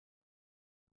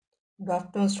Good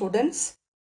afternoon, students.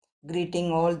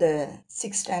 Greeting all the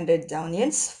 6th standard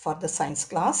Juniors for the science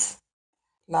class.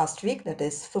 Last week, that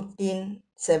is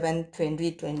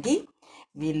 15/7/2020,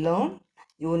 we learned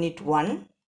Unit 1,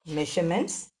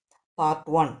 Measurements, Part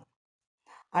 1.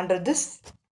 Under this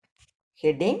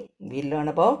heading, we learn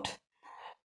about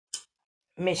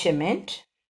measurement,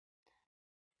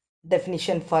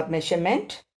 definition for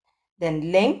measurement,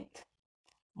 then length,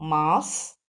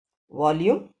 mass,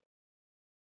 volume,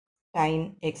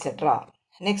 time, etc.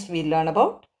 Next, we learn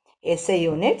about SI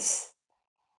units,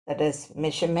 that is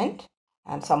measurement,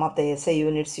 and some of the SI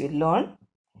units you learn.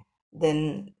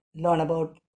 Then learn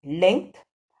about length,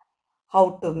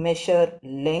 how to measure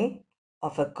length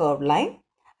of a curved line.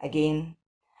 Again,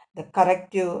 the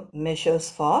corrective measures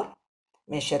for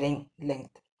measuring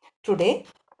length. Today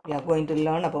we are going to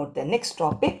learn about the next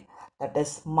topic, that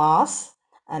is mass,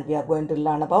 and we are going to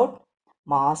learn about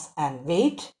mass and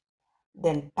weight,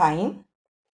 then time,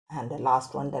 and the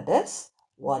last one, that is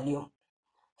volume.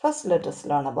 First, let us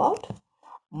learn about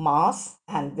mass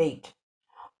and weight.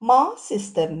 Mass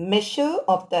is the measure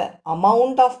of the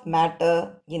amount of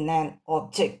matter in an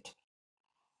object.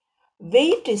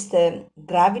 Weight is the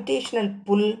gravitational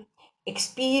pull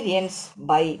experienced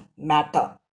by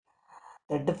matter.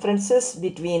 The differences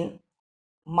between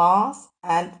mass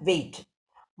and weight.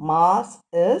 Mass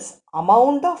is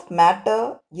amount of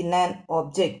matter in an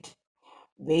object.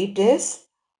 Weight is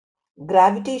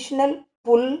gravitational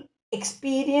pull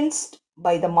experienced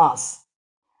by the mass.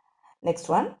 Next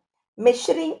one,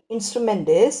 measuring instrument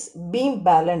is beam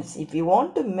balance. If you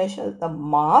want to measure the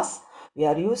mass, we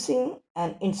are using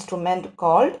an instrument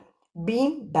called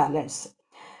beam balance.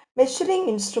 Measuring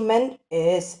instrument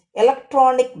is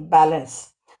electronic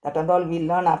balance. That and all we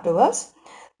learn afterwards.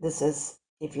 This is,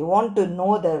 if you want to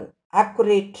know the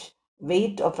accurate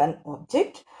weight of an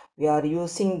object, we are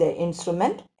using the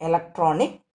instrument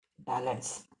electronic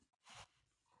balance.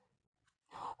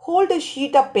 Hold a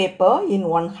sheet of paper in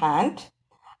one hand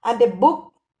and a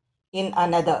book in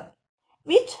another.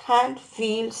 Which hand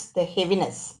feels the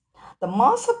heaviness? The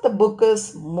mass of the book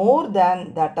is more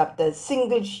than that of the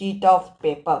single sheet of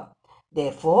paper.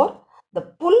 Therefore, the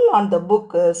pull on the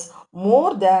book is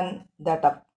more than that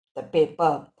of the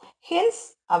paper.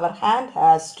 Hence, our hand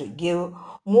has to give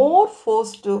more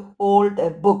force to hold a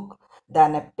book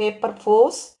than a paper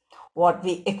force. What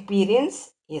we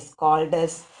experience is called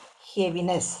as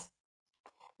heaviness.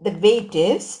 The weight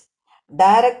is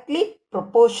directly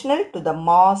proportional to the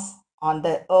mass on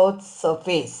the Earth's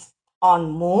surface.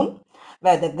 On Moon,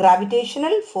 where the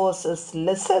gravitational force is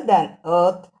lesser than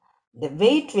Earth, the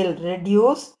weight will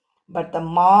reduce but the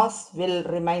mass will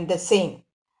remain the same.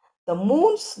 The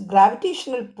Moon's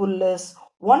gravitational pull is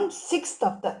 1/6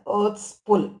 of the Earth's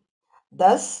pull.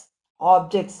 Thus,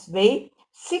 objects weigh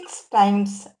 6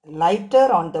 times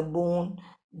lighter on the Moon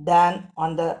than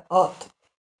on the Earth.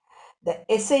 The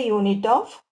SI unit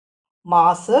of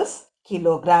mass is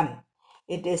kilogram.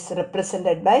 It is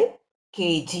represented by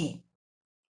kg.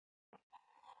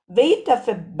 Weight of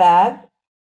a bag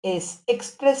is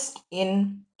expressed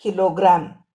in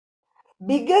kilogram.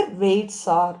 Bigger weights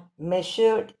are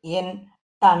measured in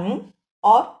ton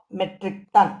or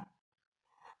metric ton.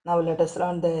 Now let us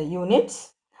learn the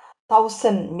units.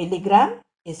 1000 milligram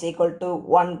is equal to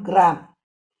 1 gram.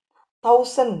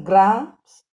 1000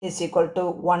 grams is equal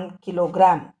to 1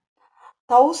 kilogram.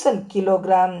 1000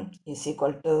 kilogram is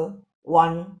equal to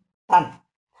 1 ton.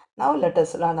 Now let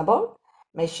us learn about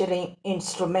measuring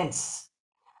instruments.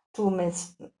 Two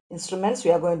instruments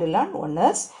we are going to learn. One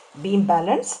is beam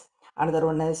balance, another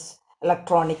one is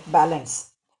electronic balance.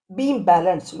 Beam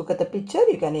balance, look at the picture,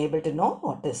 you can able to know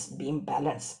what is beam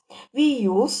balance. We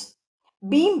use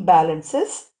beam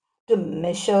balances to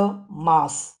measure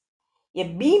mass. A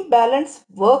beam balance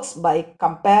works by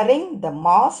comparing the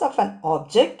mass of an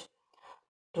object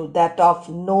to that of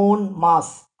known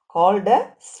mass called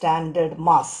a standard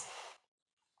mass.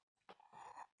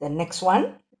 The next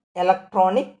one,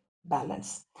 electronic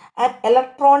balance. An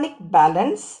electronic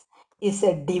balance is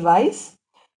a device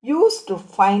used to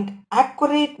find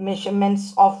accurate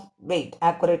measurements of weight.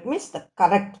 Accurate means the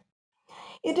correct.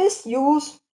 It is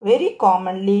used very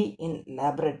commonly in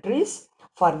laboratories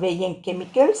for weighing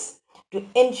chemicals to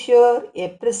ensure a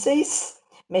precise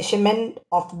measurement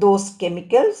of those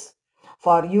chemicals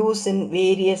for use in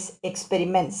various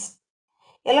experiments.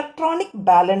 Electronic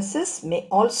balances may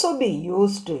also be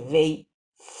used to weigh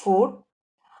food,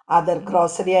 other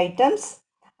grocery items,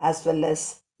 as well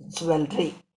as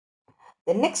jewelry.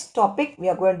 The next topic we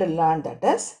are going to learn, that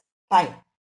is time.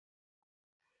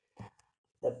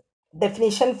 The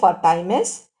definition for time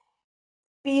is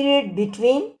period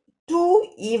between two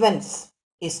events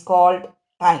is called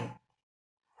time.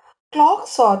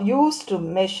 Clocks are used to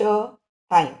measure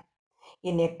time.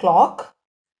 In a clock,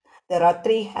 there are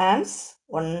three hands.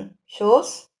 One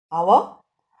shows hour,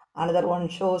 another one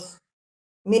shows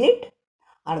minute,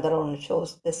 another one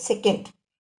shows the second.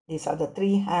 These are the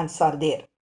three hands are there.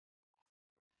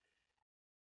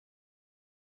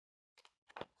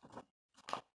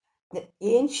 The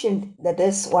ancient, that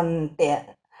is one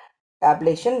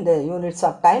tabulation, the units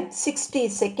of time. 60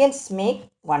 seconds make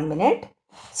 1 minute,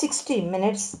 60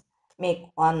 minutes make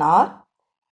 1 hour,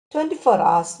 24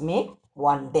 hours make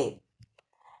 1 day.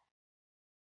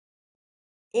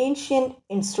 Ancient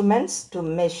instruments to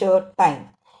measure time.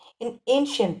 In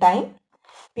ancient time,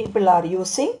 people are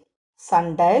using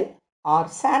sundial or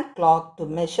sand clock to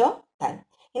measure time.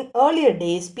 In earlier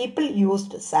days, people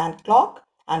used sand clock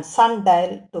and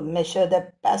sundial to measure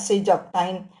the passage of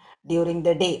time during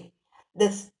the day. The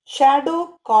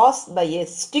shadow caused by a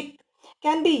stick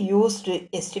can be used to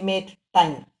estimate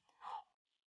time.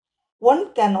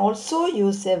 One can also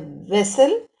use a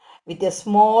vessel with a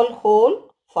small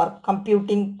hole for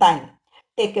computing time.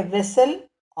 Take a vessel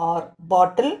or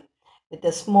bottle with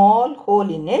a small hole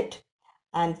in it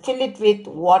and fill it with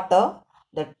water.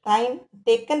 The time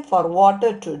taken for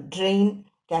water to drain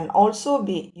can also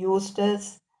be used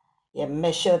as a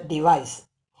measure device.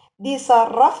 These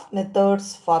are rough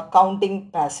methods for counting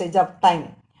passage of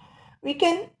time. We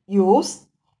can use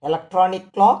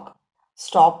electronic clock,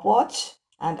 stopwatch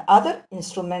and other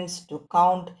instruments to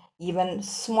count even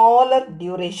smaller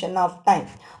duration of time.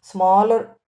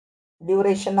 Smaller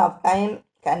duration of time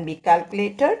can be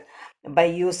calculated by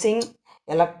using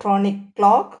electronic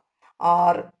clock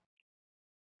or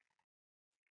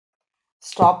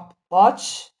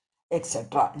stopwatch,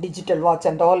 etc. Digital watch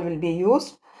and all will be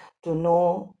used to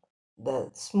know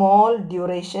the small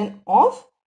duration of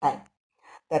time.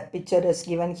 That picture is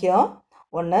given here.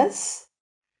 One is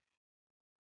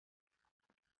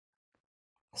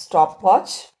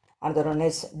stopwatch, another one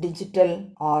is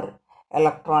digital or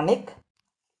electronic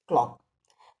clock.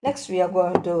 Next, we are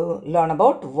going to learn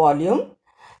about volume.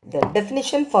 The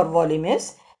definition for volume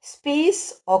is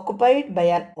space occupied by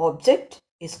an object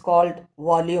is called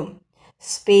volume.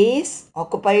 Space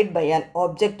occupied by an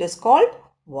object is called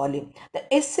volume. The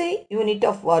SI unit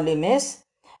of volume is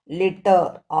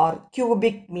liter or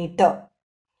cubic meter.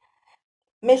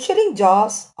 Measuring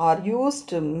jars are used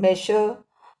to measure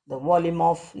the volume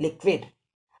of liquid.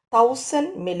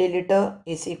 1000 milliliter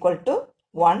is equal to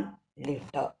 1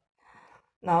 liter.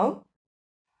 Now,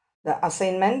 the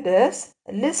assignment is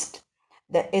list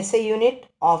the SI unit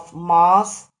of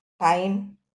mass,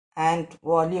 time and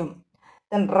volume.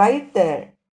 Then write the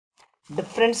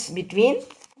difference between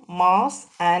mass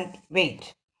and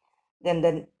weight. Then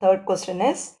the third question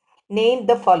is name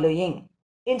the following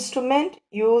instrument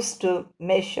used to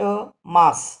measure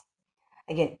mass.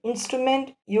 Again,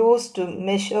 instrument used to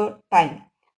measure time.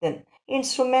 Then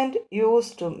instrument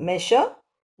used to measure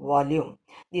volume.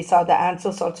 These are the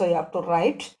answers also you have to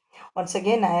write. Once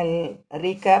again, I'll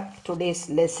recap today's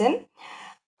lesson.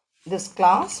 This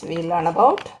class we learn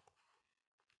about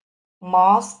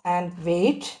mass and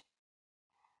weight,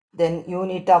 then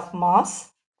unit of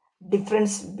mass,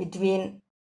 difference between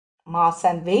mass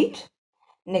and weight.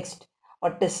 Next,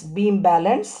 what is beam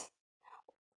balance?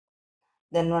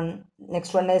 Then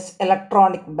next one is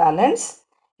electronic balance.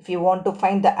 If you want to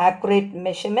find the accurate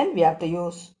measurement, we have to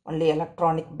use only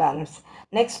electronic balance.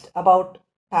 Next, about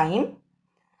time.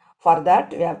 For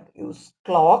that, we have to use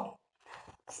clock.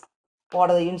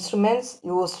 What are the instruments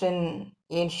used in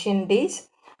ancient days?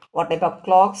 What type of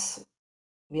clocks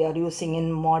we are using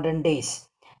in modern days?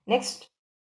 Next,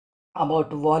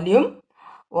 about volume.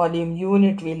 Volume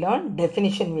unit we learn,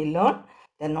 definition we learn.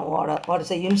 Then what is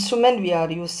the instrument we are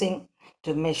using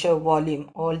to measure volume?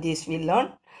 All these we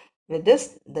learn. With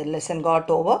this, the lesson got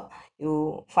over.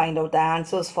 You find out the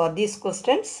answers for these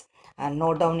questions and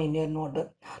note down in your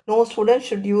notebook. No student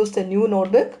should use the new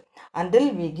notebook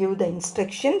until we give the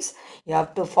instructions. You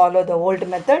have to follow the old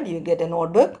method. You get a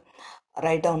notebook.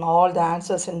 Write down all the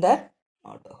answers in that.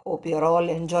 Hope you all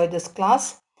enjoy this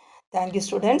class. Thank you,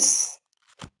 students.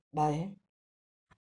 Bye.